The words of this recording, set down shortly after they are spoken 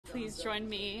Please join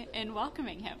me in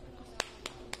welcoming him.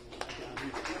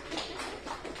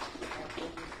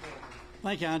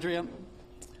 Thank you, Andrea.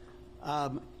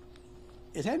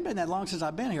 It hadn't been that long since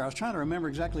I've been here. I was trying to remember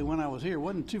exactly when I was here. It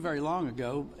wasn't too very long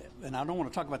ago, and I don't want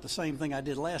to talk about the same thing I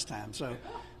did last time. So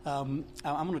I'm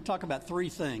going to talk about three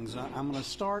things. I'm going to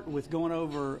start with going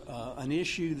over an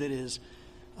issue that is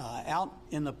out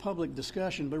in the public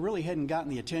discussion, but really hadn't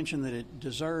gotten the attention that it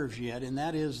deserves yet, and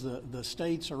that is the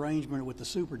state's arrangement with the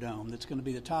Superdome. That's going to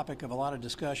be the topic of a lot of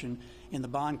discussion in the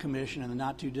Bond Commission in the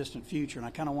not-too-distant future, and I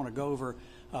kind of want to go over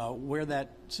where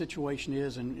that situation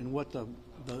is and what the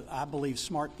I believe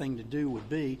smart thing to do would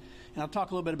be. And I'll talk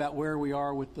a little bit about where we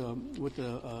are with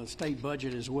the state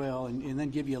budget as well, and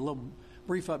then give you a little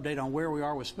brief update on where we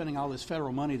are with spending all this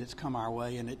federal money that's come our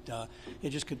way, and it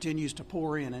just continues to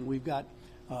pour in, and we've got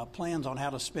plans on how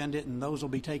to spend it, and those will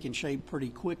be taking shape pretty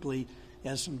quickly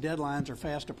as some deadlines are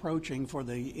fast approaching for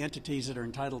the entities that are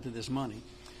entitled to this money.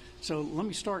 So let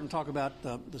me start and talk about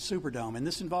the Superdome. And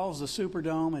this involves the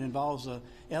Superdome. It involves the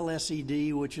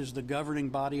LSED, which is the governing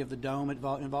body of the Dome. It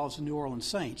involves the New Orleans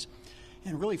Saints.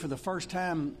 And really for the first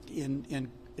time in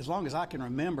as long as I can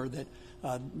remember that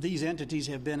these entities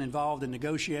have been involved in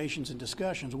negotiations and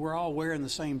discussions. We're all wearing the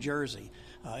same jersey.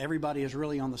 Everybody is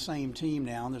really on the same team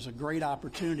now, and there's a great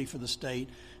opportunity for the state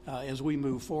as we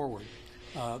move forward.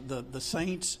 The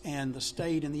Saints and the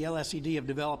state and the LSED have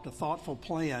developed a thoughtful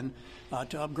plan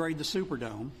to upgrade the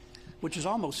Superdome, which is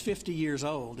almost 50 years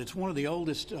old. It's one of the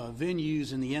oldest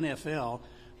venues in the NFL,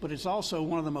 but it's also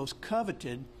one of the most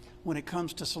coveted when it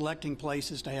comes to selecting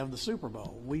places to have the Super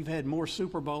Bowl. We've had more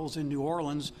Super Bowls in New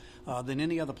Orleans than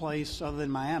any other place other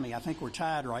than Miami. I think we're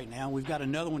tied right now. We've got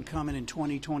another one coming in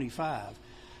 2025.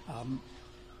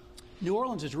 New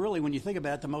Orleans is really, when you think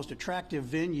about it, the most attractive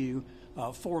venue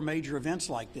for major events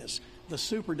like this. The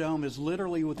Superdome is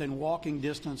literally within walking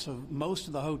distance of most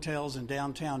of the hotels in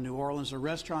downtown New Orleans. The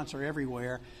restaurants are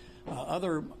everywhere.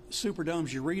 Other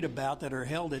Superdomes you read about that are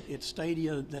held at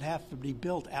stadia that have to be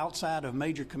built outside of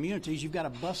major communities, you've got to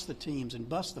bus the teams and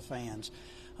bus the fans.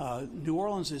 New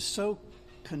Orleans is so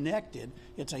connected,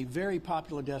 it's a very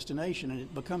popular destination, and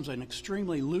it becomes an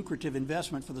extremely lucrative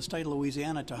investment for the state of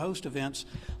Louisiana to host events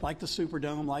like the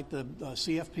Superdome, like the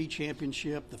CFP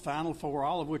Championship, the Final Four,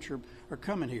 all of which are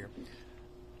coming here.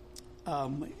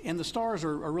 And the stars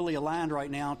are really aligned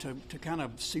right now to kind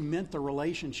of cement the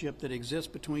relationship that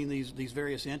exists between these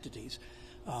various entities.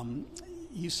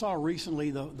 You saw recently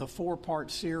the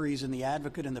four-part series in The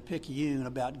Advocate and the Picayune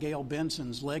about Gail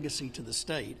Benson's legacy to the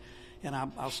state. And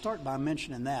I'll start by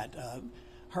mentioning that.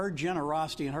 Her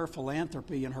generosity and her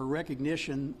philanthropy and her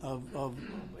recognition of,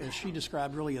 as she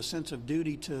described, really a sense of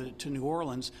duty to New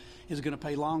Orleans is going to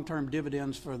pay long-term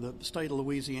dividends for the state of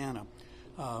Louisiana.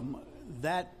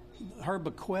 Her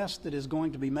bequest that is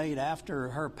going to be made after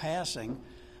her passing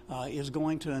is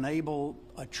going to enable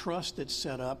a trust that's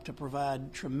set up to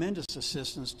provide tremendous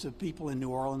assistance to people in New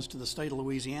Orleans, to the state of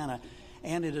Louisiana.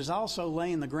 And it is also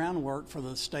laying the groundwork for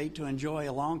the state to enjoy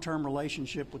a long-term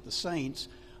relationship with the Saints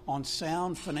on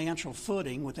sound financial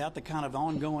footing without the kind of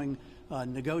ongoing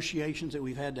negotiations that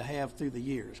we've had to have through the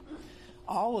years.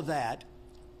 All of that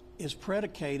is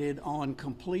predicated on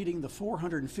completing the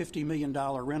 $450 million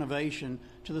renovation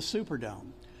to the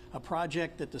Superdome, a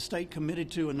project that the state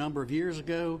committed to a number of years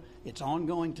ago. It's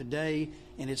ongoing today,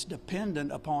 and it's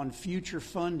dependent upon future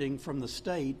funding from the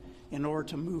state in order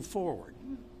to move forward.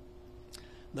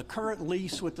 The current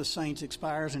lease with the Saints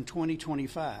expires in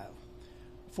 2025.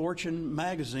 Fortune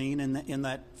magazine, in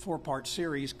that four-part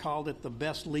series, called it the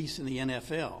best lease in the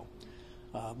NFL.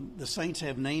 The Saints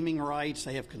have naming rights,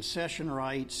 they have concession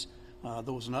rights.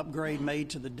 There was an upgrade made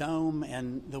to the Dome,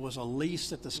 and there was a lease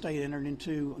that the state entered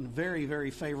into on very,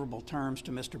 very favorable terms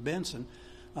to Mr. Benson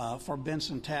for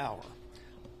Benson Tower.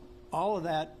 All of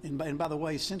that, and by the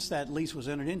way, since that lease was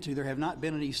entered into, there have not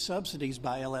been any subsidies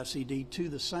by LFCD to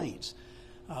the Saints.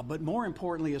 But more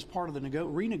importantly, as part of the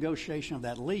renegotiation of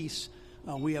that lease,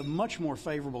 we have much more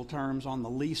favorable terms on the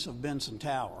lease of Benson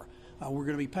Tower. We're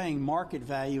going to be paying market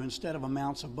value instead of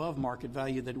amounts above market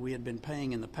value that we had been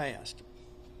paying in the past.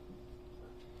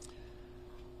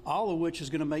 All of which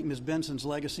is going to make Ms. Benson's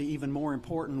legacy even more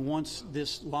important once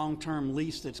this long-term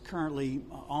lease that's currently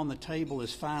on the table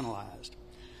is finalized.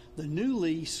 The new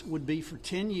lease would be for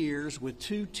 10 years with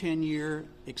two 10-year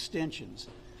extensions.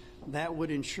 That would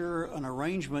ensure an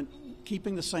arrangement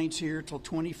keeping the Saints here till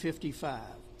 2055.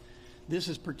 This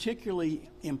is particularly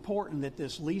important that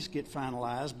this lease get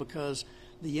finalized because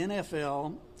the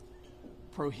NFL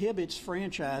prohibits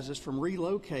franchises from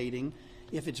relocating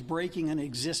if it's breaking an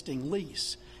existing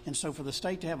lease. And so for the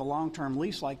state to have a long-term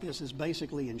lease like this is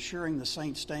basically ensuring the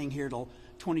Saints staying here till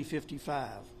 2055.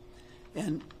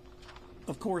 And,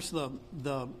 of course,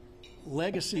 the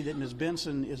legacy that Ms.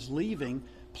 Benson is leaving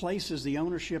places the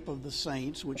ownership of the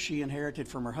Saints, which she inherited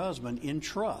from her husband, in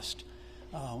trust,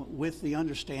 with the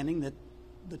understanding that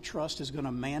the trust is going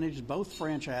to manage both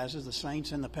franchises, the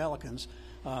Saints and the Pelicans,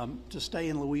 to stay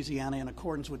in Louisiana in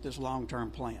accordance with this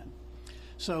long-term plan.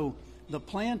 So the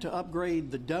plan to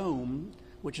upgrade the Dome,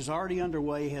 which is already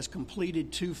underway, has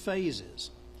completed 2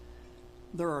 phases.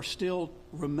 There are still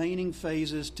remaining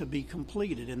phases to be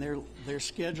completed, and they're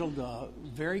scheduled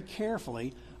very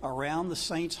carefully around the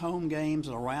Saints' home games,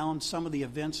 around some of the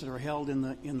events that are held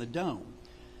in the Dome.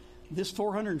 This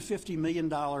 $450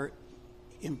 million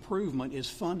improvement is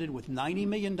funded with $90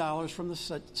 million from the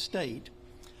state,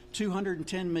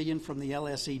 $210 million from the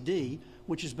LSED,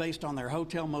 which is based on their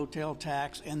hotel motel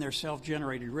tax and their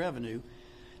self-generated revenue,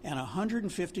 and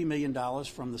 $150 million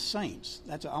from the Saints.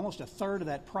 That's almost a third of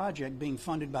that project being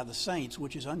funded by the Saints,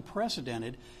 which is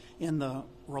unprecedented in the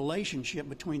relationship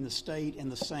between the state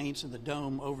and the Saints and the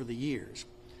Dome over the years.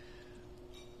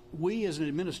 We as an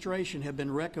administration have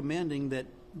been recommending that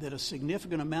a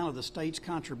significant amount of the state's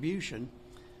contribution,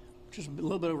 which is a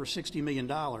little bit over $60 million,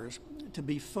 to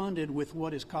be funded with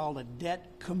what is called a debt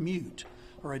commute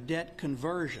or a debt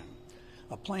conversion,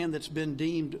 a plan that's been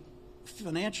deemed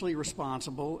financially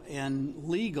responsible and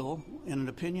legal in an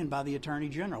opinion by the Attorney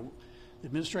General. The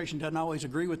administration doesn't always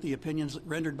agree with the opinions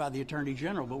rendered by the Attorney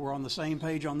General, but we're on the same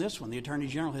page on this one. The Attorney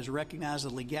General has recognized the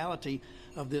legality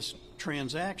of this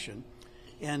transaction,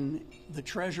 and the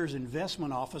Treasurer's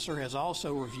Investment Officer has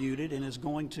also reviewed it and is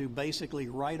going to basically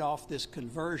write off this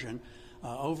conversion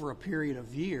over a period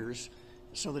of years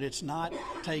so that it's not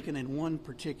taken in one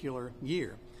particular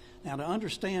year. Now, to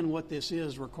understand what this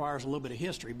is requires a little bit of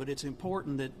history, but it's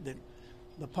important that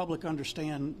the public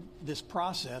understand this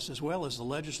process as well as the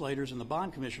legislators and the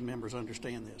bond commission members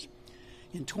understand this.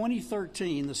 In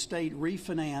 2013, the state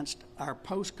refinanced our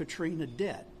post-Katrina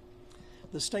debt.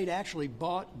 The state actually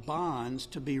bought bonds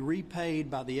to be repaid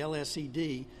by the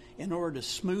LSED in order to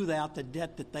smooth out the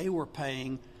debt that they were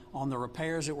paying on the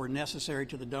repairs that were necessary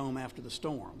to the Dome after the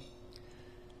storm.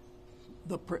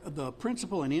 The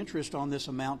principal and interest on this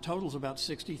amount totals about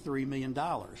 $63 million.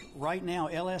 Right now,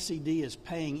 LSED is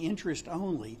paying interest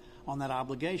only on that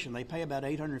obligation. They pay about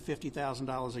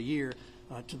 $850,000 a year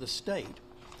to the state.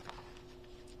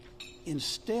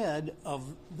 Instead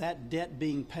of that debt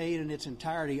being paid in its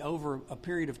entirety over a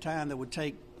period of time that would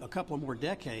take a couple of more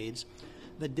decades,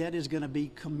 the debt is going to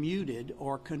be commuted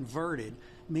or converted,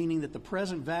 meaning that the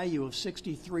present value of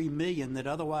 $63 million that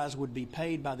otherwise would be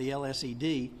paid by the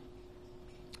LSED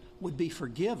would be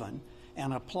forgiven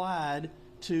and applied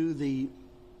to the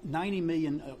 $90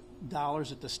 million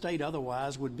that the state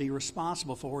otherwise would be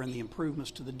responsible for in the improvements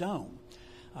to the Dome.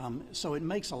 So it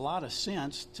makes a lot of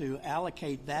sense to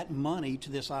allocate that money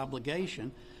to this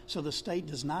obligation so the state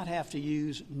does not have to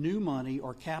use new money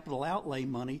or capital outlay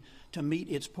money to meet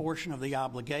its portion of the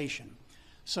obligation.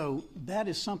 So that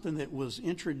is something that was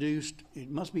introduced. It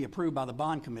must be approved by the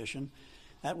Bond Commission.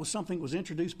 That was something that was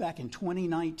introduced back in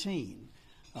 2019.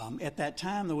 At that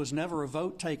time, there was never a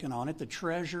vote taken on it. The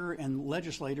treasurer and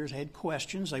legislators had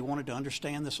questions. They wanted to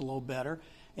understand this a little better,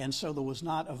 and so there was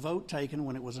not a vote taken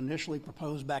when it was initially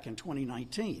proposed back in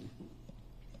 2019.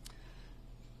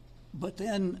 But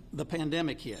then the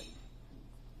pandemic hit.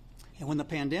 And when the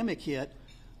pandemic hit,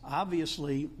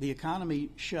 obviously the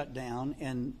economy shut down,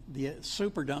 and the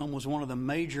Superdome was one of the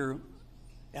major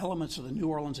elements of the New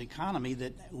Orleans economy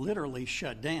that literally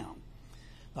shut down.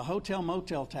 The hotel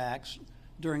motel tax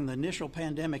during the initial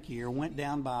pandemic year went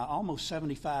down by almost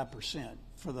 75%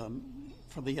 for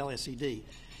the LSED.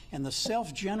 And the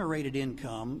self-generated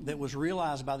income that was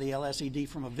realized by the LSED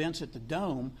from events at the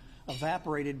Dome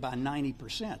evaporated by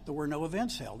 90%. There were no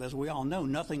events held. As we all know,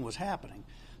 nothing was happening.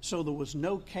 So there was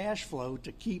no cash flow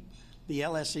to keep the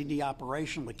LSED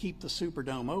operational, to keep the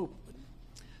Superdome open.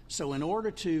 So in order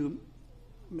to,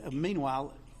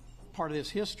 meanwhile, part of this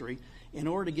history, in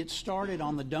order to get started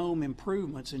on the Dome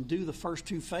improvements and do the first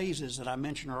 2 phases that I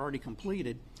mentioned are already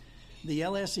completed, the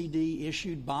LSED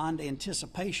issued bond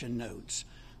anticipation notes.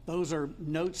 Those are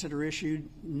notes that are issued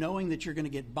knowing that you're going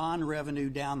to get bond revenue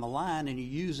down the line, and you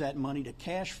use that money to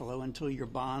cash flow until your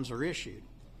bonds are issued.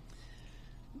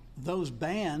 Those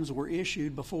bands were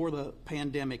issued before the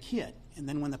pandemic hit. And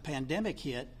then when the pandemic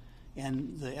hit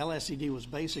and the LSED was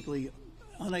basically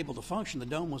unable to function, the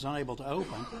Dome was unable to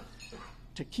open,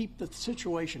 to keep the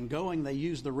situation going, they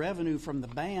used the revenue from the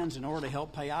bands in order to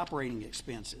help pay operating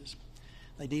expenses.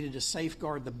 They needed to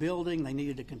safeguard the building. They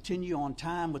needed to continue on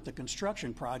time with the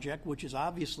construction project, which is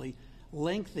obviously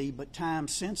lengthy but time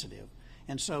sensitive.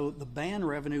 And so the band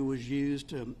revenue was used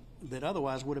to that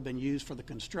otherwise would have been used for the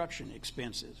construction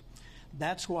expenses.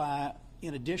 That's why,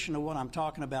 in addition to what I'm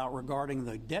talking about regarding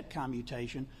the debt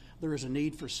commutation, there is a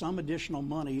need for some additional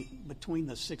money between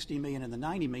the $60 million and the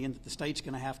 $90 million that the state's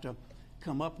going to have to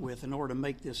come up with in order to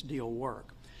make this deal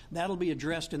work. That'll be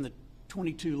addressed in the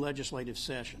 22 legislative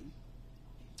session.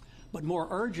 But more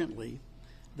urgently,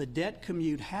 the debt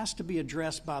commute has to be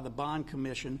addressed by the Bond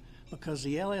Commission because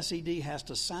the LSED has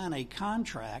to sign a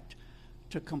contract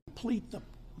to complete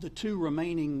the two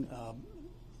remaining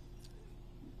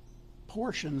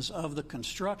portions of the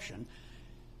construction,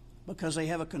 because they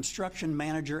have a construction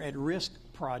manager at risk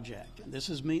project.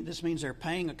 This means they're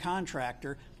paying a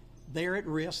contractor. They're at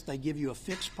risk. They give you a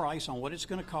fixed price on what it's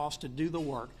going to cost to do the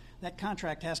work. That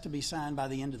contract has to be signed by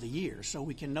the end of the year, so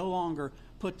we can no longer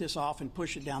put this off and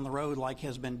push it down the road like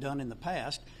has been done in the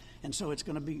past. And so it's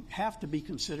going to have to be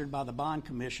considered by the Bond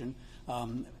Commission,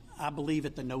 I believe,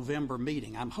 at the November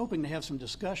meeting. I'm hoping to have some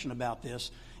discussion about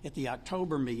this at the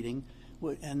October meeting,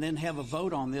 and then have a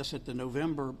vote on this at the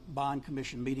November Bond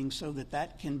Commission meeting so that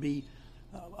that can be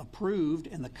approved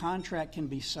and the contract can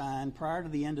be signed prior to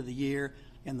the end of the year,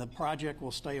 and the project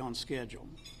will stay on schedule.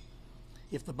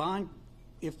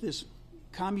 If this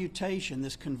commutation,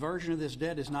 this conversion of this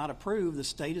debt is not approved, the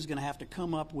state is going to have to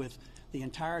come up with the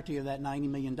entirety of that $90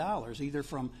 million, either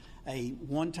from a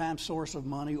one-time source of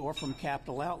money or from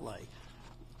capital outlay.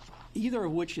 Either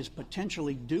of which is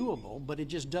potentially doable, but it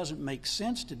just doesn't make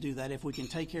sense to do that if we can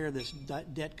take care of this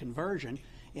debt conversion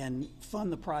and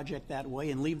fund the project that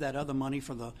way and leave that other money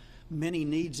for the many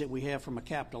needs that we have from a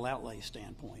capital outlay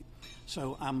standpoint.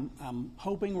 So I'm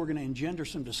hoping we're going to engender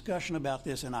some discussion about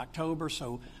this in October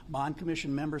so Bond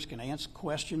Commission members can answer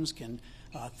questions, can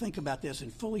think about this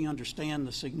and fully understand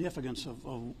the significance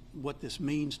of what this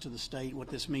means to the state, what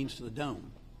this means to the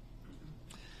dome.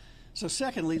 So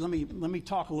secondly, let me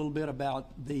talk a little bit about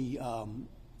the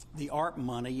ARP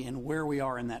money and where we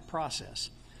are in that process.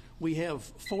 We have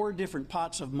 4 different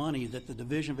pots of money that the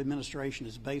Division of Administration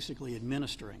is basically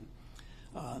administering.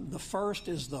 The first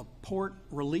is the Port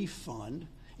Relief Fund,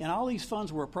 and all these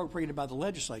funds were appropriated by the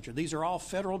legislature. These are all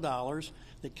federal dollars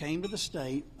that came to the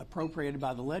state, appropriated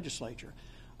by the legislature.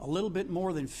 A little bit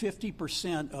more than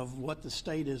 50% of what the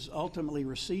state is ultimately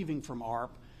receiving from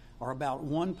ARP, or about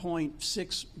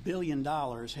 $1.6 billion,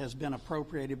 has been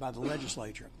appropriated by the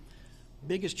legislature.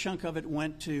 Biggest chunk of it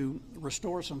went to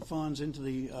restore some funds into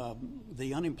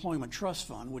the unemployment trust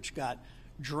fund, which got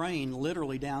drained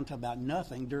literally down to about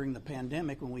nothing during the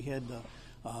pandemic when we had the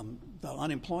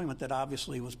unemployment that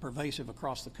obviously was pervasive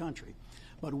across the country.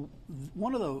 But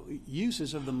one of the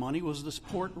uses of the money was this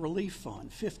Port Relief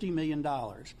Fund, $50 million,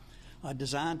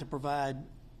 designed to provide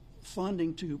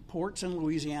funding to ports in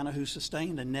Louisiana who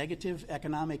sustained a negative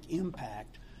economic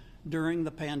impact during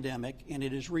the pandemic, and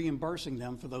it is reimbursing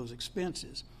them for those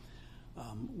expenses.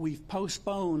 We've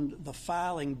postponed the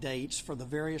filing dates for the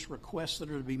various requests that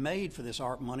are to be made for this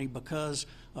ARP money because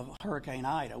of Hurricane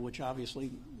Ida, which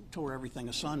obviously tore everything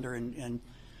asunder and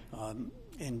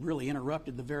really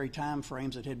interrupted the very time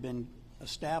frames that had been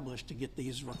established to get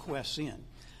these requests in.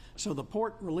 So the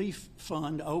Port Relief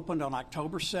Fund opened on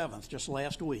October 7th, just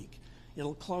last week.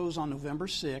 It'll close on November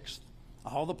 6th.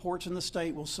 All the ports in the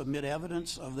state will submit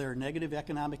evidence of their negative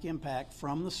economic impact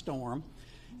from the storm,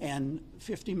 and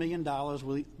 $50 million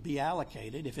will be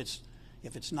allocated. If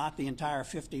it's not the entire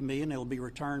 $50 million, it'll be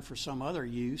returned for some other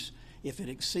use. If it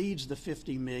exceeds the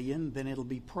 $50 million, then it'll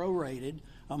be prorated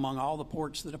among all the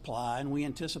ports that apply, and we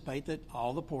anticipate that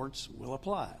all the ports will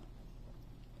apply.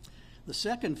 The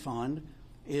second fund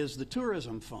is the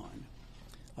Tourism Fund.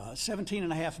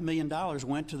 $17.5 million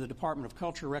went to the Department of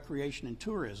Culture, Recreation, and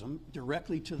Tourism,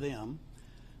 directly to them.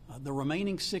 The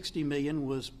remaining $60 million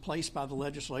was placed by the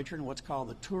legislature in what's called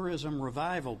the Tourism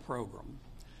Revival Program.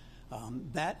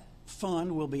 That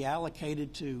fund will be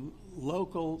allocated to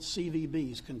local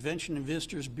CVBs, Convention and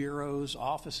Visitors Bureaus,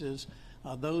 offices,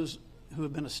 those who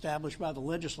have been established by the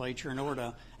legislature in order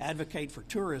to advocate for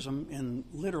tourism in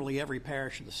literally every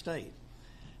parish of the state.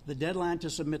 The deadline to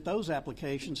submit those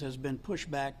applications has been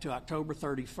pushed back to October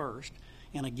 31st,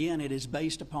 and again, it is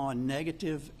based upon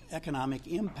negative economic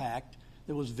impact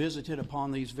that was visited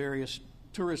upon these various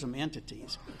tourism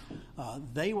entities.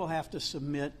 They will have to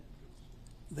submit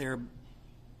their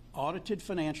audited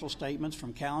financial statements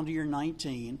from calendar year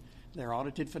 19, their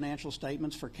audited financial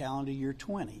statements for calendar year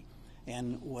 20,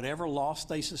 and whatever loss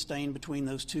they sustain between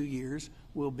those 2 years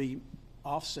will be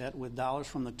offset with dollars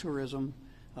from the Tourism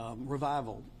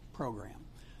Revival Program.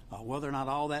 Whether or not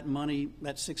all that money,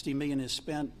 that $60 million, is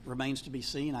spent remains to be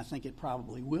seen. I think it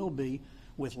probably will be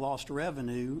with lost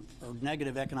revenue or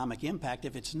negative economic impact.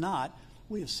 If it's not,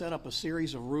 we have set up a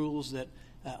series of rules that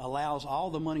allows all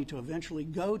the money to eventually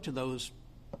go to those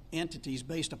entities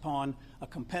based upon a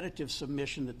competitive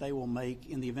submission that they will make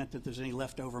in the event that there's any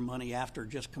leftover money after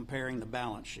just comparing the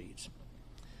balance sheets.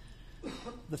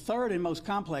 The third and most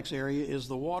complex area is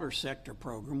the water sector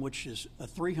program, which is a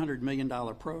 $300 million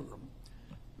program.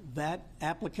 That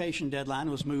application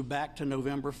deadline was moved back to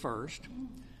November 1st.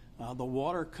 The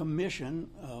Water Commission,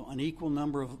 an equal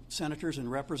number of senators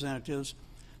and representatives,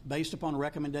 based upon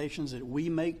recommendations that we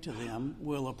make to them,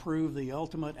 will approve the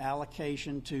ultimate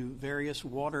allocation to various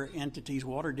water entities,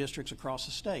 water districts across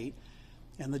the state.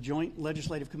 And the Joint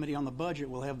Legislative Committee on the Budget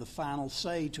will have the final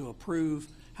say to approve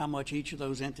how much each of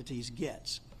those entities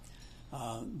gets.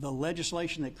 The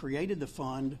legislation that created the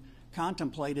fund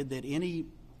contemplated that any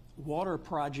water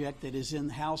project that is in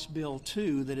House Bill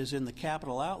 2 that is in the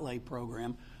capital outlay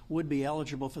program would be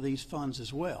eligible for these funds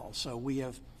as well. So we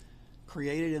have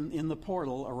created in the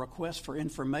portal a request for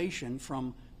information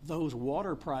from those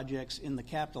water projects in the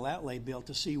capital outlay bill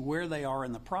to see where they are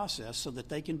in the process so that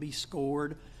they can be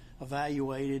scored,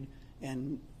 evaluated,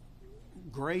 and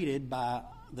graded by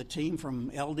the team from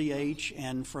LDH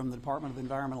and from the Department of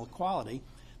Environmental Quality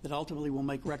that ultimately will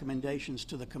make recommendations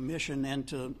to the commission and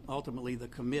to ultimately the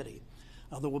committee.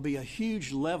 There will be a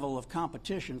huge level of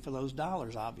competition for those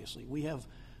dollars, obviously. We have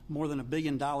more than $1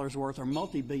 billion worth or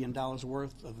multi-billion dollars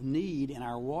worth of need in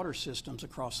our water systems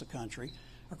across the country,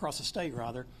 across the state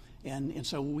rather, and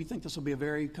so we think this will be a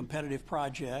very competitive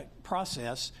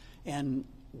process, and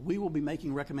we will be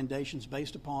making recommendations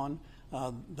based upon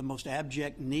the most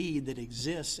abject need that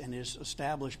exists and is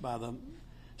established by the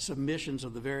submissions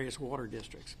of the various water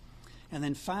districts. And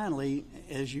then finally,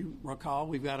 as you recall,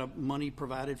 we've got money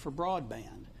provided for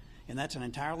broadband, and that's an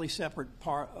entirely separate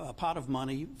pot of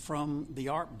money from the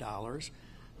ARP dollars.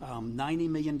 $90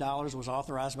 million was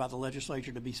authorized by the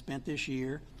legislature to be spent this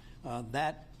year.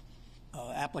 That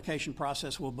application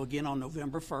process will begin on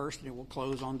November 1st, and it will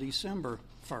close on December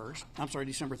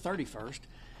 31st,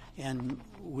 and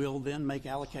we'll then make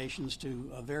allocations to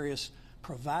various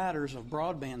providers of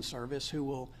broadband service who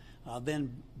will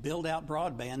then build out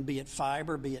broadband, be it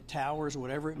fiber, be it towers,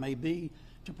 whatever it may be,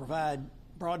 to provide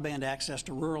broadband access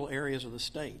to rural areas of the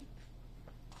state.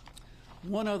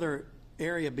 One other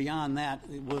area beyond that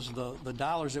was the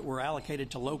dollars that were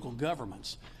allocated to local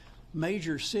governments.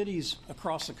 Major cities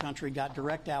across the country got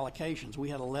direct allocations. We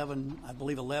had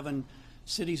 11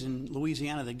 cities in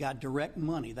Louisiana that got direct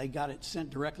money. They got it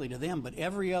sent directly to them, but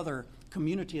every other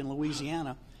community in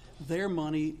Louisiana, their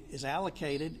money is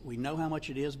allocated. We know how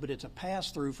much it is, but it's a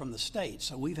pass-through from the state,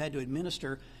 so we've had to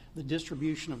administer the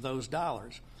distribution of those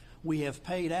dollars. We have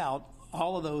paid out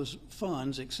all of those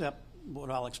funds, except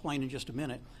what I'll explain in just a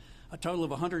minute, a total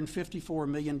of $154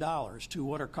 million to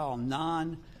what are called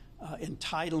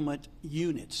non-entitlement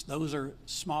units. Those are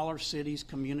smaller cities,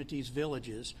 communities,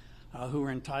 villages who are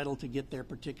entitled to get their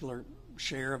particular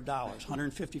share of dollars,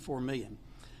 $154 million.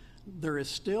 There is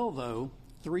still, though,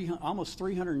 almost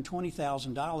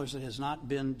 $320,000 that has not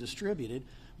been distributed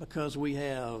because we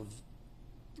have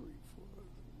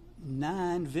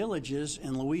 9 villages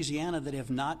in Louisiana that have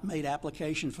not made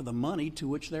application for the money to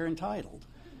which they're entitled.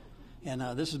 And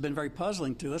this has been very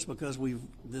puzzling to us because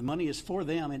the money is for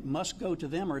them. It must go to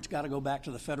them or it's got to go back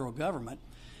to the federal government.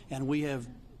 And we have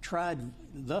tried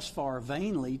thus far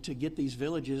vainly to get these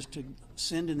villages to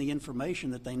send in the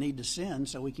information that they need to send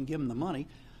so we can give them the money.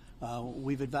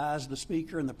 We've advised the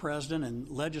Speaker and the President and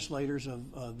legislators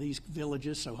of these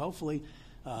villages, so hopefully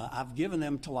I've given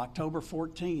them till October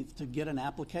 14th to get an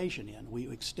application in. We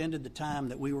extended the time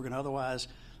that we were going to otherwise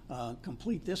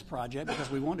complete this project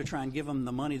because we wanted to try and give them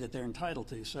the money that they're entitled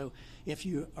to. So if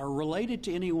you are related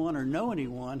to anyone or know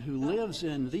anyone who lives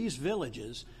in these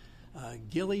villages,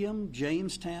 Gilliam,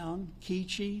 Jamestown,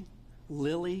 Keechee,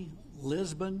 Lilly,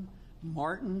 Lisbon,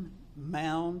 Martin,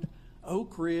 Mound,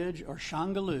 Oak Ridge, or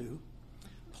Shangaloo,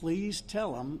 please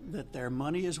tell them that their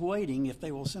money is waiting if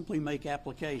they will simply make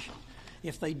application.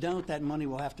 If they don't, that money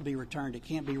will have to be returned. It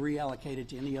can't be reallocated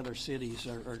to any other cities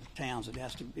or towns.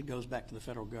 It goes back to the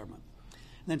federal government.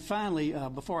 And then finally,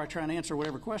 before I try and answer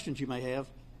whatever questions you may have,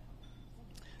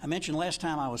 I mentioned last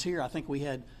time I was here, I think we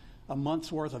had a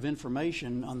month's worth of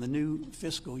information on the new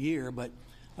fiscal year, but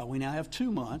we now have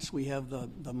 2 months. We have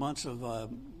the months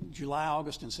of July,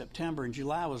 August, and September. And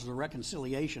July was the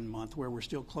reconciliation month where we're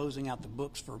still closing out the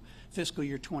books for fiscal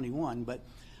year 21. But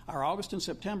our August and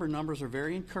September numbers are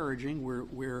very encouraging.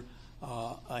 We're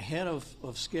ahead of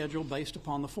schedule based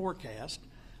upon the forecast.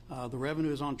 The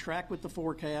revenue is on track with the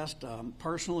forecast.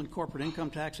 Personal and corporate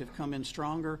income tax have come in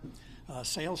stronger.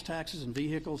 Sales taxes and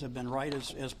vehicles have been right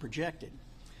as projected.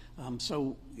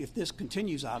 So if this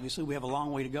continues, obviously, we have a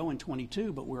long way to go in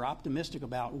 22, but we're optimistic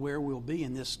about where we'll be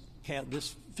in this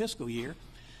fiscal year,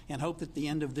 and hope that at the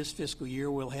end of this fiscal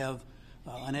year we'll have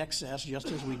an excess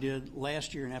just as we did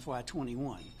last year in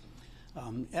FY21.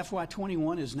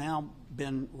 FY21 has now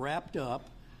been wrapped up.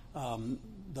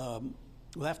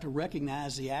 We'll have to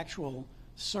recognize the actual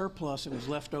surplus that was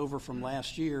left over from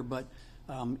last year, but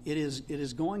it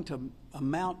is going to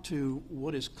amount to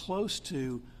what is close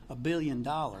to $1 billion.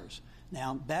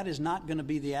 Now, that is not going to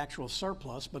be the actual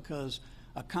surplus because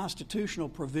a constitutional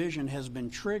provision has been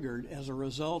triggered as a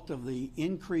result of the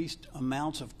increased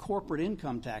amounts of corporate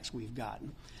income tax we've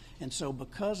gotten. And so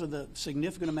because of the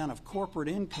significant amount of corporate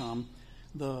income,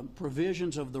 the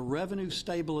provisions of the Revenue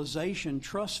Stabilization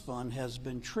Trust Fund has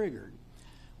been triggered.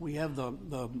 We have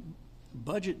the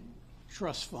Budget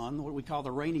Trust Fund, what we call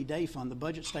the Rainy Day Fund, the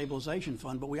Budget Stabilization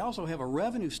Fund, but we also have a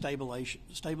Revenue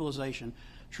Stabilization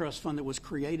Trust Fund that was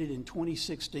created in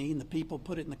 2016. The people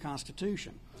put it in the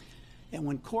Constitution. And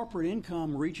when corporate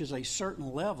income reaches a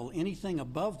certain level, anything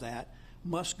above that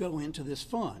must go into this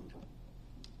fund.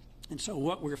 And so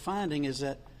what we're finding is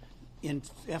that in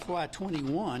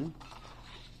FY21,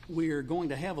 we're going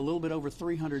to have a little bit over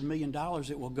 $300 million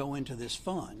that will go into this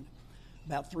fund,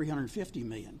 about $350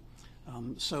 million.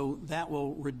 So that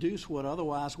will reduce what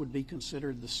otherwise would be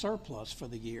considered the surplus for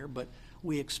the year, but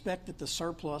we expect that the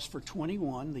surplus for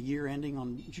 21, the year ending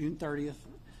on June 30th,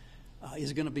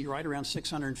 is going to be right around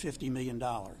 $650 million.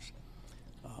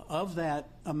 Of that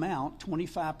amount,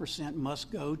 25%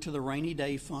 must go to the Rainy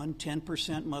Day Fund,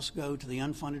 10% must go to the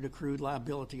unfunded accrued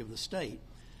liability of the state.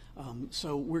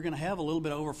 So we're going to have a little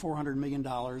bit over $400 million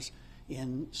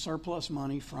in surplus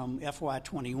money from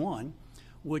FY21,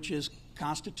 which is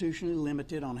constitutionally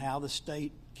limited on how the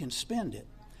state can spend it.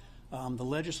 The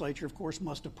legislature, of course,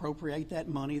 must appropriate that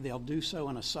money. They'll do so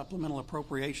in a supplemental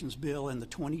appropriations bill in the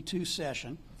 22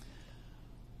 session.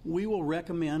 We will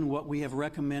recommend what we have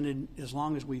recommended as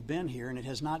long as we've been here, and it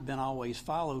has not been always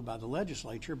followed by the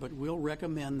legislature, but we'll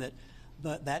recommend that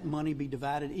that money be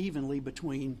divided evenly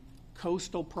between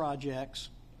coastal projects,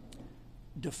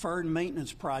 deferred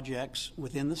maintenance projects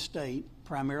within the state,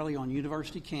 primarily on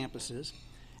university campuses,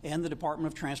 and the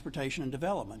Department of Transportation and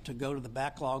Development to go to the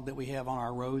backlog that we have on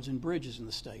our roads and bridges in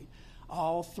the state.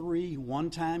 All three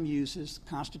one-time uses,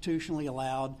 constitutionally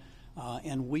allowed,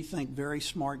 and we think very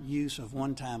smart use of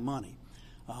one-time money.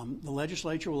 The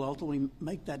legislature will ultimately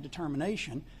make that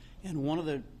determination, and one of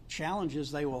the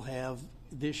challenges they will have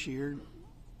this year,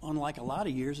 unlike a lot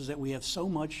of years, is that we have so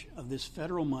much of this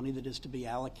federal money that is to be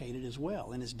allocated as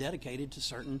well and is dedicated to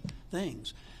certain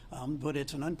things. But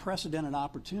it's an unprecedented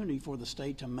opportunity for the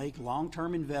state to make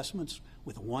long-term investments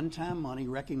with one-time money,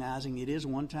 recognizing it is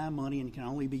one-time money and can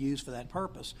only be used for that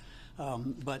purpose.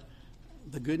 But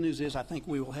the good news is I think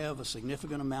we will have a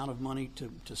significant amount of money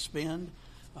to spend,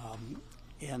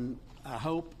 and I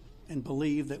hope and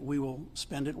believe that we will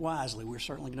spend it wisely. We're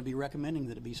certainly going to be recommending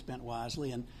that it be spent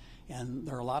wisely, and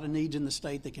there are a lot of needs in the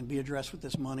state that can be addressed with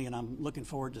this money, and I'm looking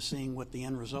forward to seeing what the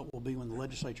end result will be when the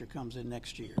legislature comes in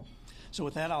next year. So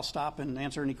with that, I'll stop and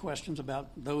answer any questions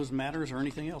about those matters or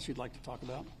anything else you'd like to talk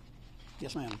about.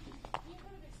 Yes, ma'am. Can you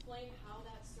kind of explain how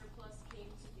that surplus came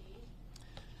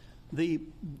to be?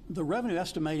 The Revenue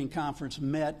Estimating Conference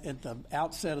met at the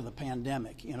outset of the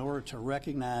pandemic in order to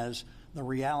recognize the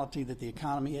reality that the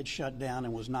economy had shut down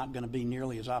and was not going to be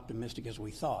nearly as optimistic as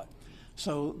we thought.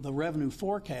 So the revenue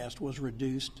forecast was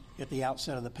reduced at the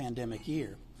outset of the pandemic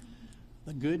year.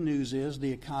 The good news is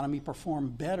the economy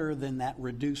performed better than that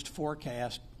reduced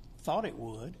forecast thought it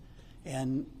would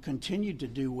and continued to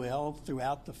do well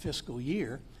throughout the fiscal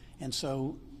year. And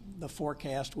so the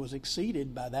forecast was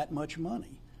exceeded by that much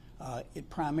money. It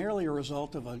primarily a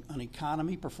result of an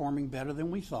economy performing better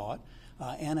than we thought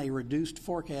and a reduced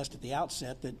forecast at the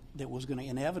outset that was going to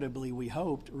inevitably, we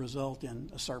hoped, result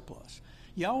in a surplus.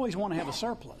 You always want to have a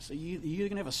surplus. You're going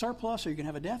to have a surplus or you're going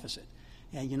to have a deficit.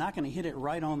 And you're not going to hit it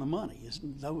right on the money.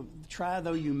 Try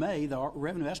though you may, the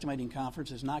Revenue Estimating Conference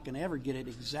is not going to ever get it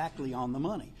exactly on the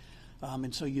money.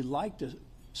 And so you'd like to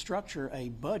structure a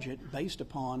budget based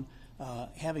upon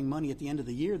having money at the end of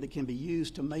the year that can be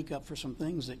used to make up for some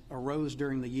things that arose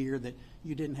during the year that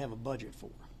you didn't have a budget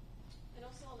for. And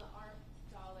also on the ARP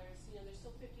dollars, there's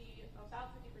still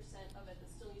about 50% of it that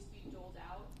still needs to be doled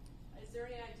out. Is there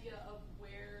any idea of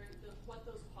what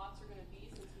those pots are going to be,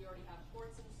 since we already have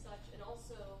courts and such? And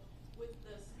also, with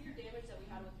the severe damage that we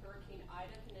had with Hurricane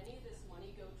Ida, can any of this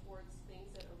money go towards things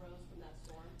that arose from that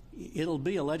storm? It'll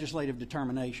be a legislative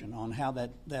determination on how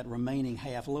that remaining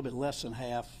half, a little bit less than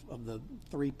half of the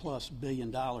 $3+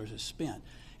 billion is spent.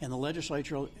 And the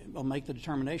legislature will make the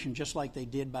determination just like they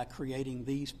did by creating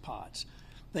these pots.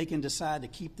 They can decide to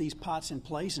keep these pots in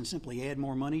place and simply add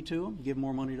more money to them, give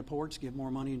more money to ports, give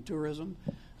more money in tourism.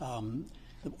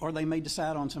 Or they may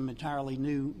decide on some entirely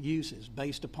new uses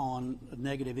based upon a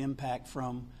negative impact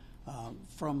from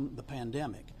the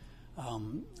pandemic.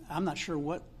 I'm not sure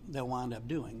what they'll wind up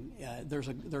doing.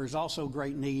 There's also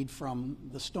great need from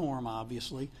the storm,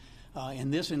 obviously,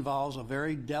 and this involves a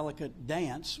very delicate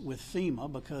dance with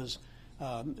FEMA because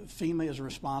FEMA is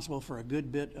responsible for a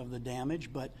good bit of the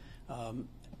damage, but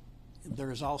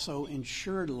there's also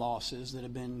insured losses that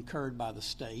have been incurred by the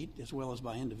state as well as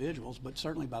by individuals, but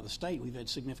certainly by the state. We've had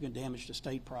significant damage to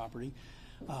state property.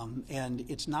 And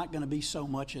it's not going to be so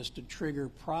much as to trigger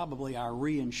probably our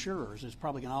reinsurers. It's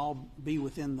probably going to all be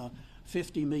within the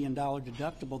 $50 million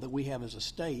deductible that we have as a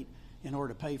state in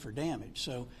order to pay for damage.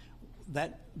 So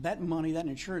that money, that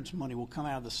insurance money, will come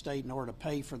out of the state in order to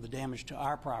pay for the damage to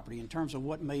our property. In terms of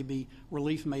what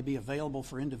relief may be available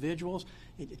for individuals,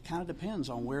 it kind of depends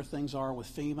on where things are with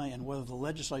FEMA and whether the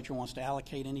legislature wants to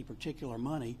allocate any particular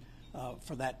money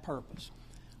for that purpose.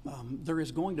 There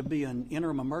is going to be an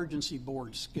interim emergency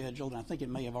board scheduled, and I think it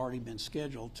may have already been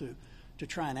scheduled, to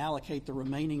try and allocate the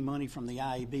remaining money from the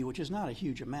IEB, which is not a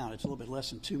huge amount. It's a little bit less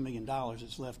than $2 million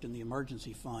that's left in the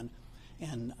emergency fund.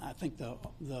 And I think the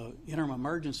interim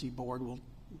emergency board will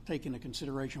take into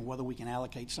consideration whether we can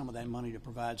allocate some of that money to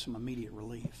provide some immediate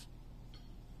relief.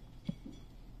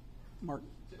 Mark?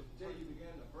 Jay, you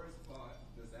began the first part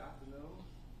this afternoon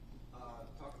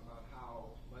talking about how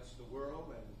much the world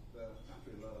and the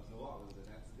country loves New Orleans, and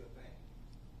that's a good thing.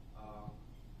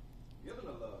 Given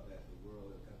the love that the world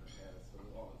and the country has for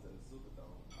New Orleans and the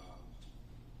Superdome,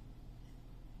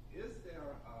 is there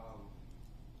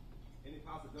any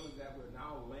possibility that we're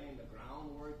now laying the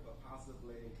groundwork for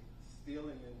possibly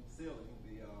sealing the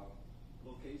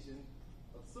location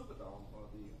of Superdome for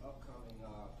the upcoming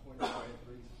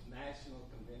 2023 national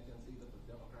conventions, either for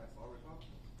Democrats or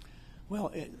Republicans?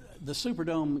 Well, the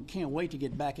Superdome can't wait to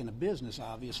get back into business,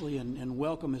 obviously, and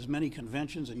welcome as many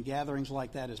conventions and gatherings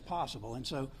like that as possible. And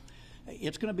so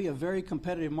it's going to be a very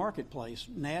competitive marketplace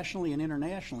nationally and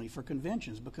internationally for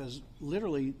conventions because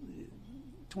literally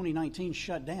 2019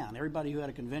 shut down. Everybody who had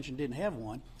a convention didn't have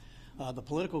one. The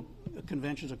political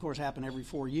conventions, of course, happen every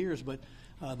 4 years, but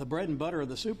the bread and butter of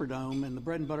the Superdome and the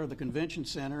bread and butter of the Convention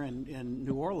Center in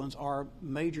New Orleans are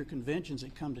major conventions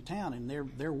that come to town, and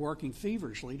they're working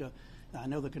feverishly to. I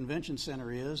know the Convention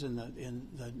Center is, and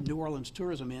the New Orleans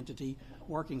tourism entity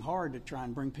working hard to try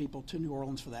and bring people to New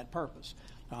Orleans for that purpose.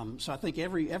 So I think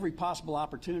every possible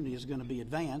opportunity is going to be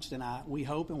advanced, and we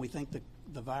hope and we think that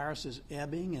the virus is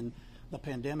ebbing and the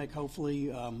pandemic hopefully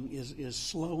is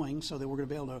slowing so that we're going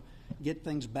to be able to get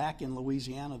things back in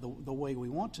Louisiana the way we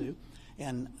want to.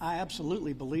 And I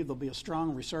absolutely believe there'll be a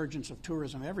strong resurgence of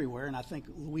tourism everywhere, and I think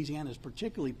Louisiana is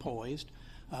particularly poised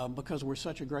because we're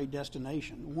such a great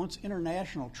destination. Once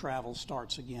international travel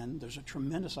starts again, there's a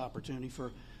tremendous opportunity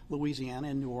for Louisiana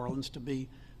and New Orleans to be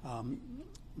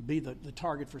the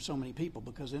target for so many people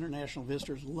because international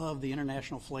visitors love the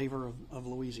international flavor of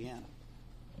Louisiana.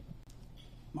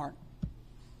 Mark?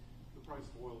 The price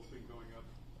of oil has been going up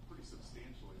pretty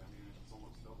substantially. I mean, it's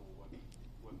almost double what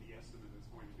the estimate is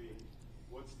going to be.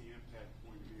 What's the impact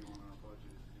going to be on our budget,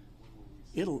 and when will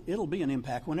we see It'll be an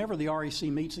impact. Whenever the REC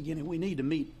meets again, and we need to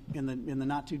meet in the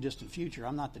not too distant future.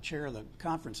 I'm not the chair of the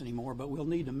conference anymore, but we'll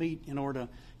need to meet in order to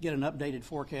get an updated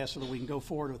forecast so that we can go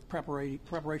forward with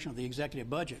preparation of the executive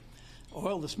budget.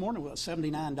 Oil this morning was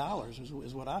 $79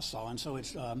 is what I saw, and so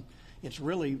it's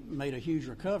really made a huge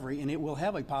recovery, and it will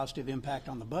have a positive impact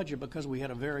on the budget because we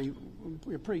had a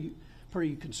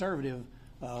pretty conservative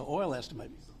oil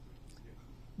estimate.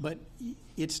 But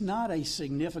it's not a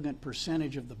significant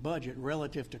percentage of the budget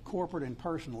relative to corporate and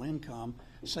personal income,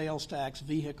 sales tax,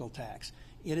 vehicle tax.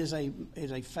 It is a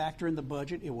factor in the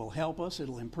budget. It will help us.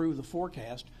 It'll improve the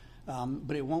forecast,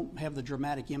 but it won't have the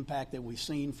dramatic impact that we've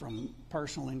seen from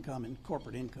personal income and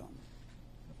corporate income.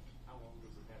 how long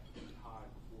does it have to be high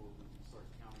before we can start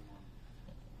counting on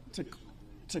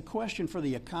It's a question for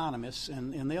the economists,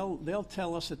 and they'll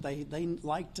tell us that they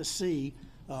like to see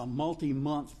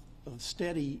multi-month of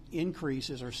steady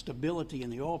increases or stability in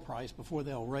the oil price before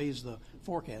they'll raise the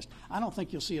forecast. I don't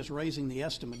think you'll see us raising the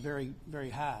estimate very, very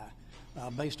high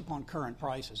based upon current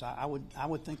prices. I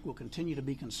would think we'll continue to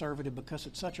be conservative because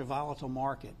it's such a volatile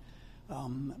market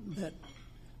that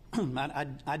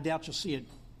I doubt you'll see it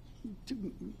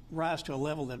rise to a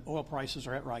level that oil prices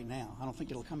are at right now. I don't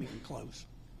think it'll come even close.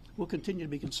 We'll continue to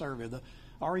be conservative. The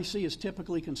REC is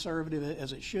typically conservative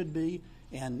as it should be,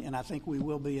 and I think we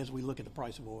will be as we look at the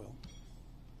price of oil.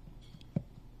 And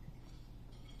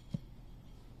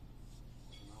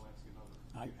I'll ask you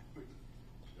another.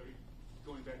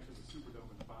 Going back to the Superdome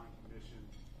and the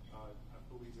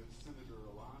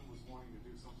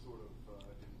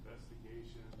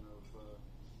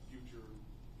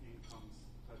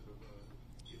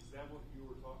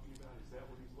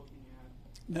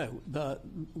No,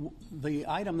 the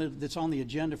item that's on the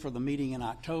agenda for the meeting in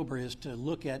October is to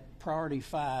look at Priority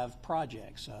 5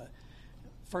 projects.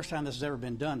 First time this has ever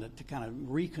been done, to kind of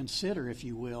reconsider, if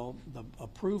you will, the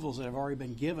approvals that have already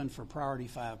been given for Priority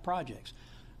 5 projects.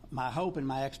 My hope and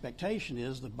my expectation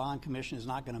is the Bond Commission is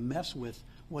not going to mess with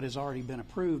what has already been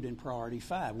approved in Priority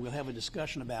 5. We'll have a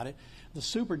discussion about it. The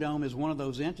Superdome is one of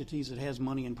those entities that has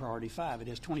money in Priority 5. It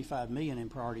has $25 million in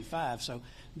Priority 5. So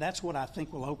that's what I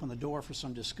think will open the door for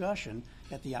some discussion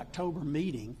at the October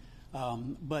meeting.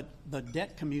 But the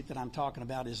debt commute that I'm talking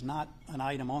about is not an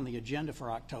item on the agenda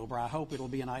for October. I hope it'll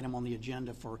be an item on the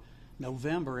agenda for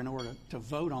November in order to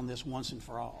vote on this once and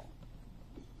for all.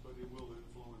 But it will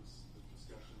influence the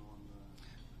discussion on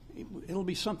It'll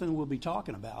be something we'll be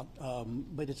talking about,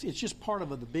 but it's just part of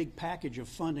the big package of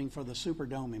funding for the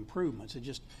Superdome improvements. It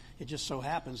just so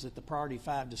happens that the Priority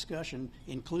 5 discussion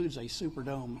includes a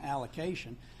Superdome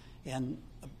allocation, and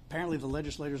apparently the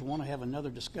legislators want to have another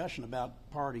discussion about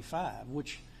Priority 5,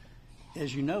 which,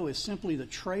 as you know, is simply the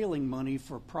trailing money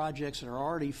for projects that are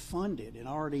already funded and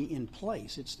already in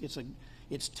place.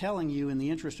 It's telling you, in the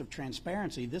interest of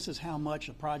transparency, this is how much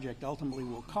a project ultimately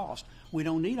will cost. We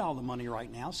don't need all the money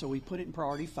right now, so we put it in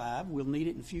Priority 5. We'll need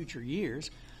it in future years.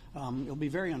 It'll be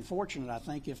very unfortunate, I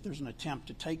think, if there's an attempt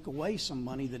to take away some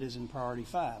money that is in Priority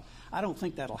 5. I don't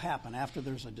think that'll happen after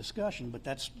there's a discussion, but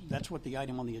that's what the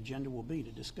item on the agenda will be,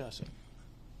 to discuss it.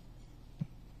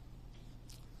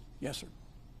 Yes, sir.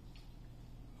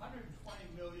 $120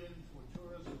 million for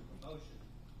tourism promotion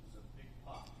is a big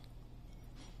pot.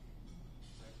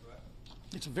 Is that correct?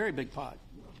 It's a very big pot.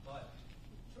 But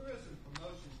tourism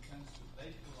promotion tends to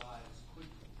vaporize quickly.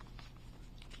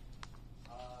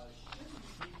 Shouldn't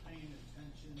we be paying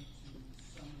attention to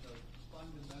some of the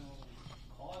fundamental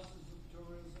causes of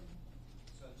tourism,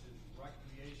 such as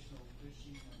recreational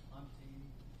fishing and hunting,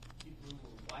 people who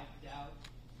were wiped out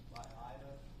by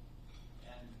Ida,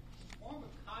 and former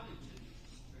cottage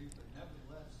industry, but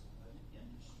nevertheless an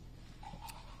industry?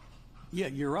 Yeah,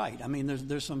 you're right. I mean,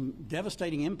 there's some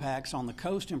devastating impacts on the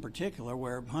coast in particular,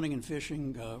 where hunting and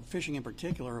fishing, fishing in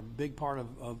particular, are a big part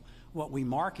of what we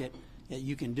market that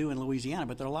you can do in Louisiana.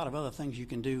 But there are a lot of other things you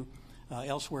can do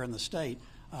elsewhere in the state.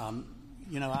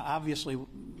 Obviously,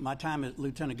 my time as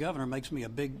Lieutenant Governor makes me a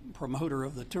big promoter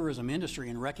of the tourism industry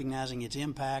and recognizing its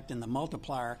impact and the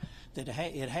multiplier that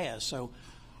it has. So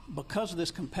because of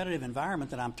this competitive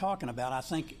environment that I'm talking about, I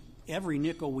think every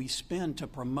nickel we spend to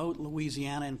promote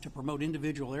Louisiana and to promote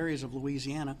individual areas of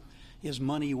Louisiana is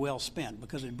money well spent,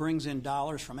 because it brings in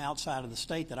dollars from outside of the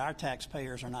state that our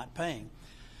taxpayers are not paying.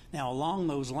 Now, along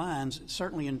those lines,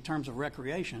 certainly in terms of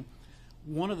recreation,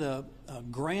 one of the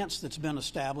grants that's been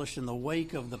established in the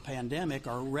wake of the pandemic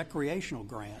are recreational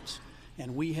grants.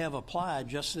 And we have applied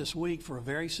just this week for a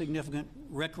very significant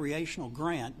recreational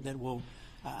grant that will,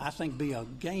 I think, be a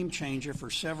game changer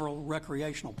for several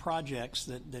recreational projects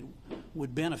that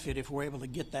would benefit if we're able to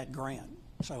get that grant.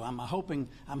 So I'm hoping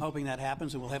that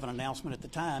happens, and we'll have an announcement at the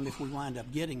time if we wind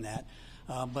up getting that.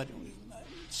 But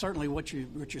certainly what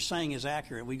you're saying is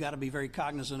accurate. We've got to be very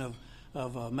cognizant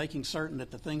of making certain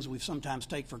that the things we sometimes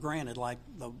take for granted, like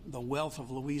the wealth of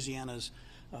Louisiana's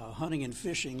hunting and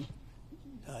fishing,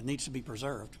 needs to be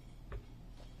preserved.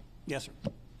 Yes, sir.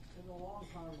 As a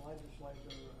long-term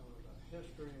legislator with a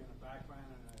history and a background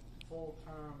and a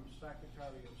full-term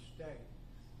Secretary of State,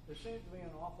 there seems to be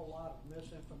an awful lot of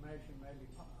misinformation, maybe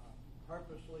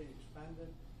purposely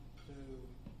expended to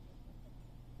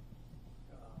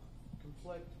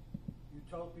conflict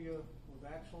utopia with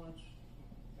excellence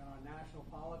in our national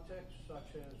politics,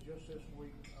 such as just this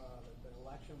week that the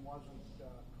election wasn't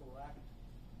correct,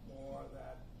 or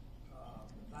that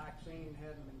the vaccine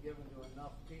hadn't been given to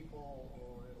enough people,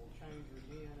 or it'll change your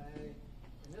DNA.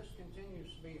 And this continues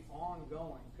to be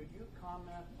ongoing. Could you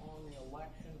comment on the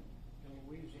election in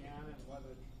Louisiana and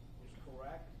whether it was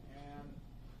correct, and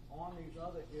on these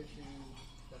other issues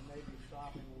that may be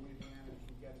stopping Louisiana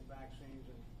from getting vaccines,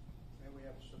 and maybe we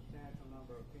have a substantial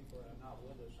number of people that are not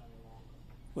with us any longer?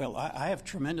 Well, I have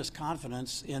tremendous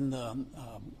confidence in the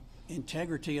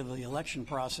integrity of the election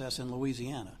process in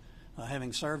Louisiana.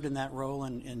 Having served in that role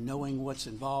and knowing what's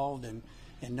involved and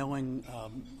knowing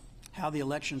how the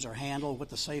elections are handled, what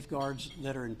the safeguards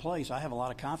that are in place, I have a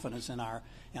lot of confidence in our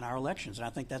elections, and I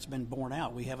think that's been borne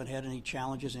out. We haven't had any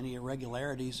challenges, any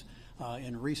irregularities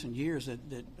in recent years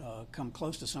that come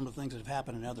close to some of the things that have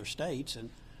happened in other states. And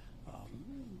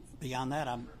beyond that,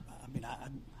 I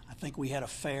think we had a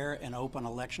fair and open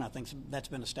election. I think that's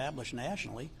been established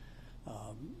nationally,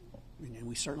 and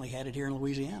we certainly had it here in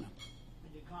Louisiana.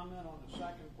 Can you comment on the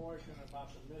second portion about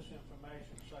the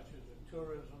misinformation, such as the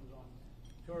tourists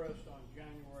on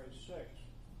January 6th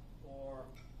or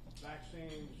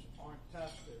vaccines aren't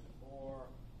tested, or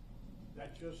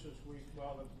that just this week,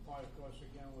 well, the point, of course,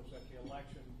 again, was that the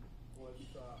election was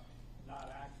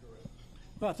not accurate.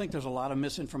 Well, I think there's a lot of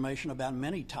misinformation about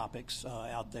many topics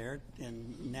out there,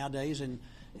 and nowadays, and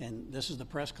this is the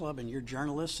press club, and you're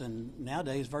journalists, and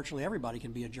nowadays virtually everybody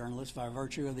can be a journalist by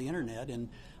virtue of the internet, and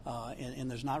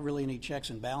there's not really any checks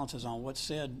and balances on what's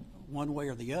said one way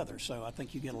or the other. So I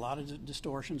think you get a lot of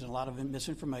distortions and a lot of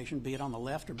misinformation, be it on the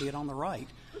left or be it on the right.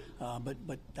 But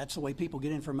that's the way people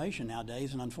get information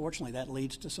nowadays, and unfortunately that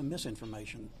leads to some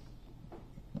misinformation.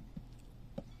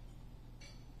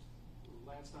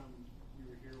 Last time we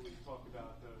were here, we talked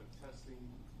about testing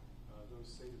those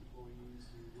state employees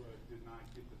who did not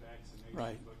get the vaccination,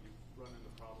 Right. but you've run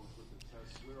into problems with the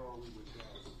tests. Where are we with that?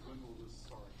 When will this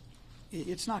start?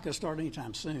 It's not going to start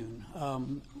anytime soon.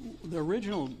 The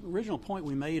original point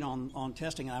we made on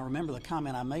testing, and I remember the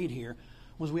comment I made here,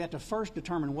 was we had to first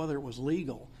determine whether it was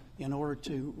legal in order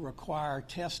to require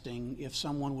testing if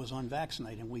someone was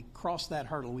unvaccinated. And we crossed that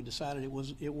hurdle. We decided it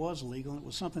was legal, and it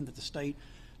was something that the state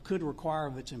could require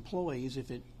of its employees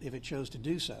if it chose to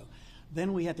do so.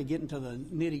 Then we had to get into the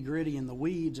nitty-gritty and the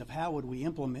weeds of how would we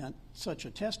implement such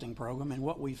a testing program, and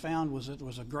what we found was that there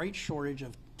was a great shortage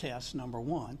of tests, number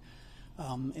one.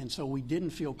 And so we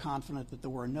didn't feel confident that there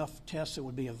were enough tests that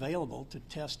would be available to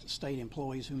test state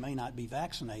employees who may not be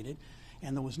vaccinated,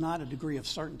 and there was not a degree of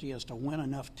certainty as to when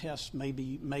enough tests may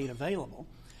be made available.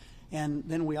 And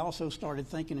then we also started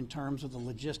thinking in terms of the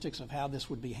logistics of how this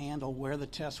would be handled, where the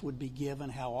tests would be given,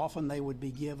 how often they would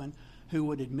be given, who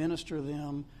would administer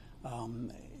them,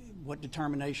 what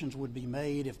determinations would be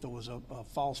made if there was a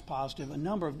false positive, a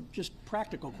number of just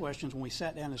practical questions when we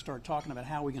sat down and started talking about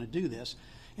how we're going to do this.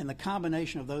 And the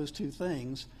combination of those two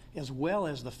things, as well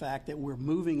as the fact that we're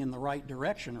moving in the right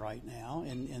direction right now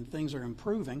and things are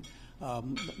improving,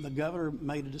 the governor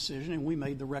made a decision and we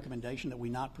made the recommendation that we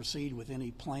not proceed with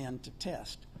any plan to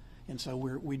test. And so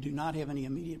we do not have any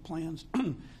immediate plans,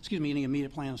 any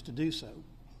immediate plans to do so.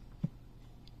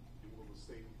 And will the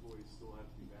state employees still have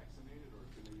to be vaccinated, or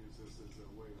can they use this as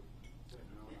a way of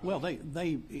technology? Well,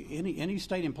 any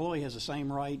state employee has the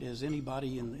same right as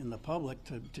anybody in the public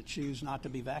to choose not to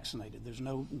be vaccinated. There's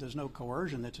no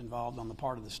coercion that's involved on the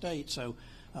part of the state. So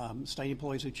state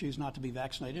employees who choose not to be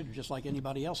vaccinated are just like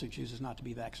anybody else who chooses not to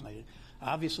be vaccinated.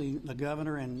 Obviously, the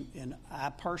governor and I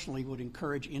personally would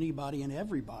encourage anybody and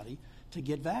everybody to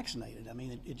get vaccinated. I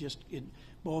mean, it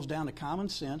boils down to common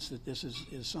sense that this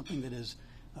is something that is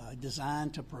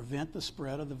designed to prevent the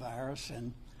spread of the virus,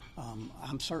 and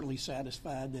I'm certainly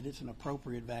satisfied that it's an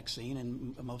appropriate vaccine,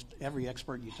 and most every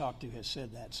expert you talk to has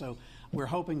said that. So we're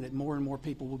hoping that more and more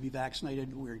people will be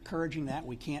vaccinated. We're encouraging that.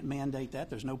 We can't mandate that.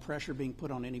 There's no pressure being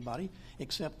put on anybody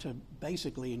except to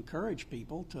basically encourage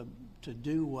people to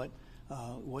do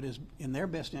what is in their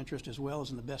best interest as well as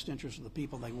in the best interest of the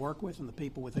people they work with and the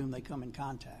people with whom they come in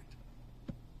contact.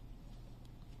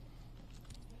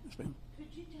 Yes, ma'am. Could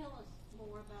you tell us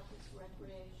more about this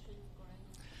recreation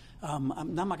grant?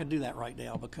 I'm not going to do that right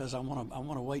now because I want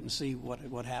to wait and see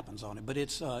what happens on it. But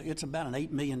it's about an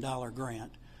 $8 million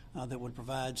grant that would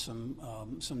provide some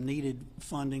needed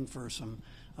funding for some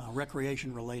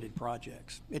recreation-related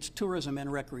projects. It's tourism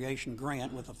and recreation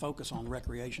grant with a focus on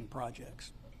recreation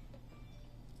projects.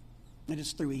 And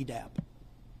it's through EDAP.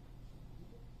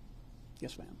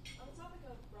 Yes, ma'am. On the topic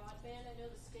of broadband, I know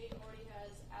the state already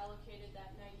has allocated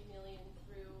that $90 million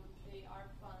through the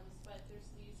ARP funds, but there's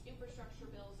these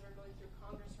infrastructure bills that are going through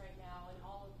Congress right now, and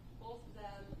both of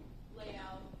them lay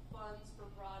out funds for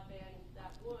broadband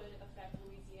that would affect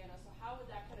Louisiana. So how would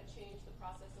that kind of change the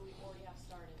process that we already have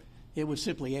started? It would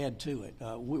simply add to it.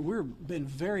 We've been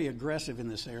very aggressive in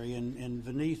this area, and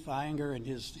Vineeth Iyengar and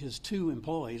his two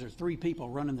employees, or three people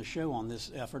running the show on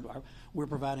this effort, we're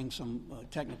providing some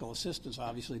technical assistance,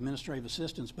 obviously administrative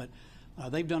assistance, but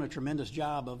they've done a tremendous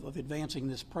job of advancing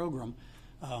this program.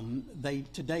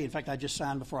 Today, in fact, I just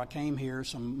signed before I came here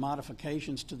some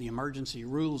modifications to the emergency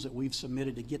rules that we've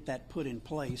submitted to get that put in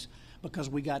place, because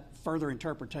we got further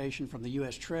interpretation from the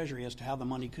U.S. Treasury as to how the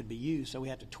money could be used. So we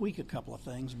had to tweak a couple of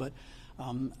things. But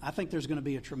I think there's going to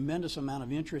be a tremendous amount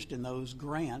of interest in those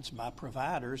grants by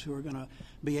providers who are going to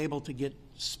be able to get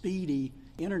speedy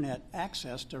internet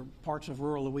access to parts of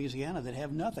rural Louisiana that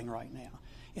have nothing right now.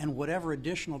 And whatever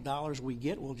additional dollars we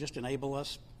get will just enable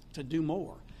us to do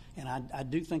more. And I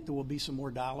do think there will be some more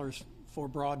dollars for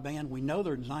broadband. We know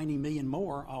there's 90 million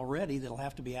more already that will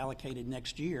have to be allocated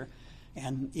next year.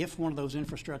 And if one of those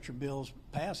infrastructure bills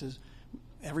passes,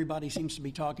 everybody seems to be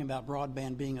talking about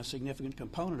broadband being a significant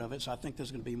component of it, so I think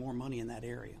there's going to be more money in that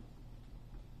area.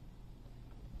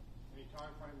 Any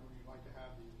time frame where you'd like to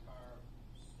have the entire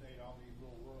state on these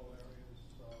little rural areas,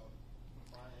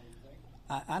 finally, you think?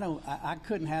 I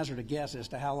couldn't hazard a guess as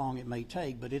to how long it may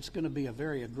take, but it's going to be a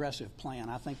very aggressive plan.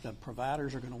 I think the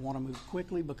providers are going to want to move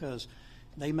quickly because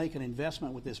they make an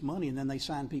investment with this money and then they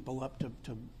sign people up to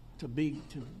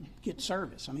get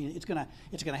service. I mean, it's going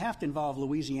to have to involve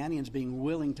Louisianians being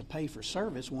willing to pay for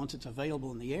service once it's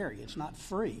available in the area. It's not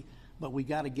free, but we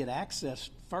got to get access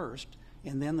first,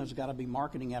 and then there's got to be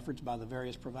marketing efforts by the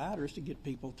various providers to get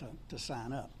people to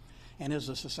sign up. And as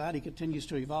the society continues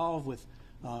to evolve with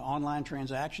online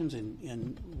transactions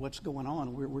and what's going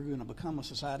on, we're going to become a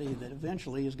society that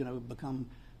eventually is going to become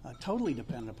totally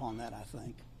dependent upon that, I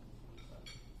think.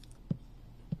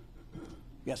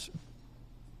 Yes, sir.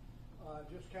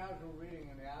 Just casual reading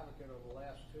in the Advocate over the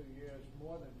last 2 years,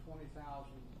 more than 20,000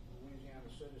 Louisiana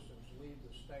citizens leave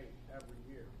the state every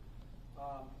year.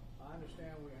 I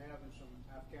understand we're having some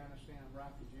Afghanistan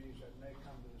refugees that may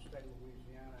come to the state of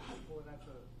Louisiana. Before that's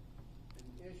an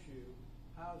issue,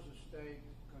 how's the state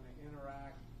going to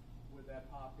interact with that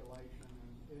population?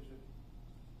 And is it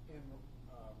in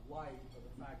light of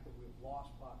the fact that we've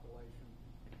lost population,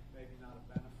 maybe not a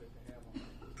benefit to have on that?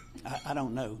 I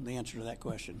don't know the answer to that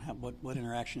question. What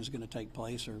interaction is going to take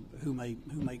place, or who may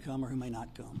come or who may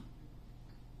not come?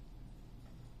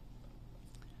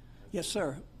 Yes, sir.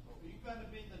 Are you going to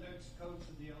be the next coach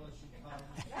of the LSU Tigers?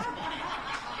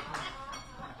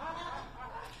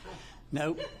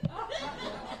 Nope.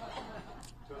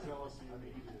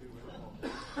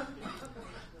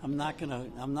 I'm not gonna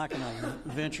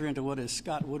venture into what is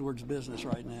Scott Woodward's business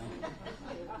right now.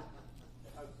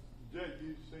 Jake,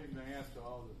 you seem to answer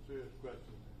all the serious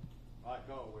questions. Like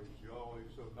always, you're always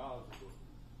so knowledgeable.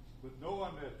 But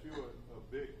knowing that you're a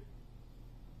big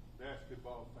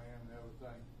basketball fan and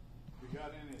everything, you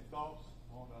got any thoughts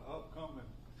on the upcoming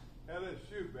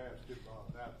LSU basketball?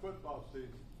 Now, football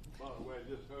season, by the way, I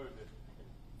just heard that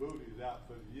Booty's out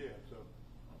for the year. So,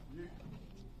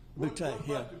 what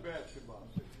about the basketball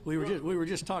season? We were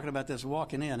just talking about this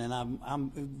walking in, and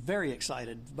I'm very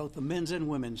excited. Both the men's and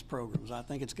women's programs. I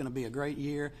think it's going to be a great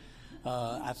year.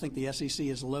 I think the SEC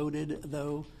is loaded,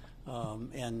 though,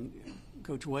 and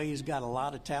Coach Way's got a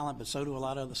lot of talent, but so do a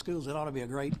lot of other schools. It ought to be a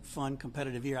great, fun,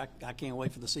 competitive year. I can't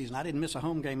wait for the season. I didn't miss a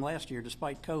home game last year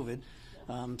despite COVID,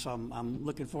 so I'm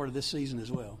looking forward to this season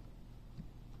as well.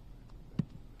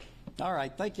 All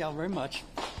right, thank y'all very much.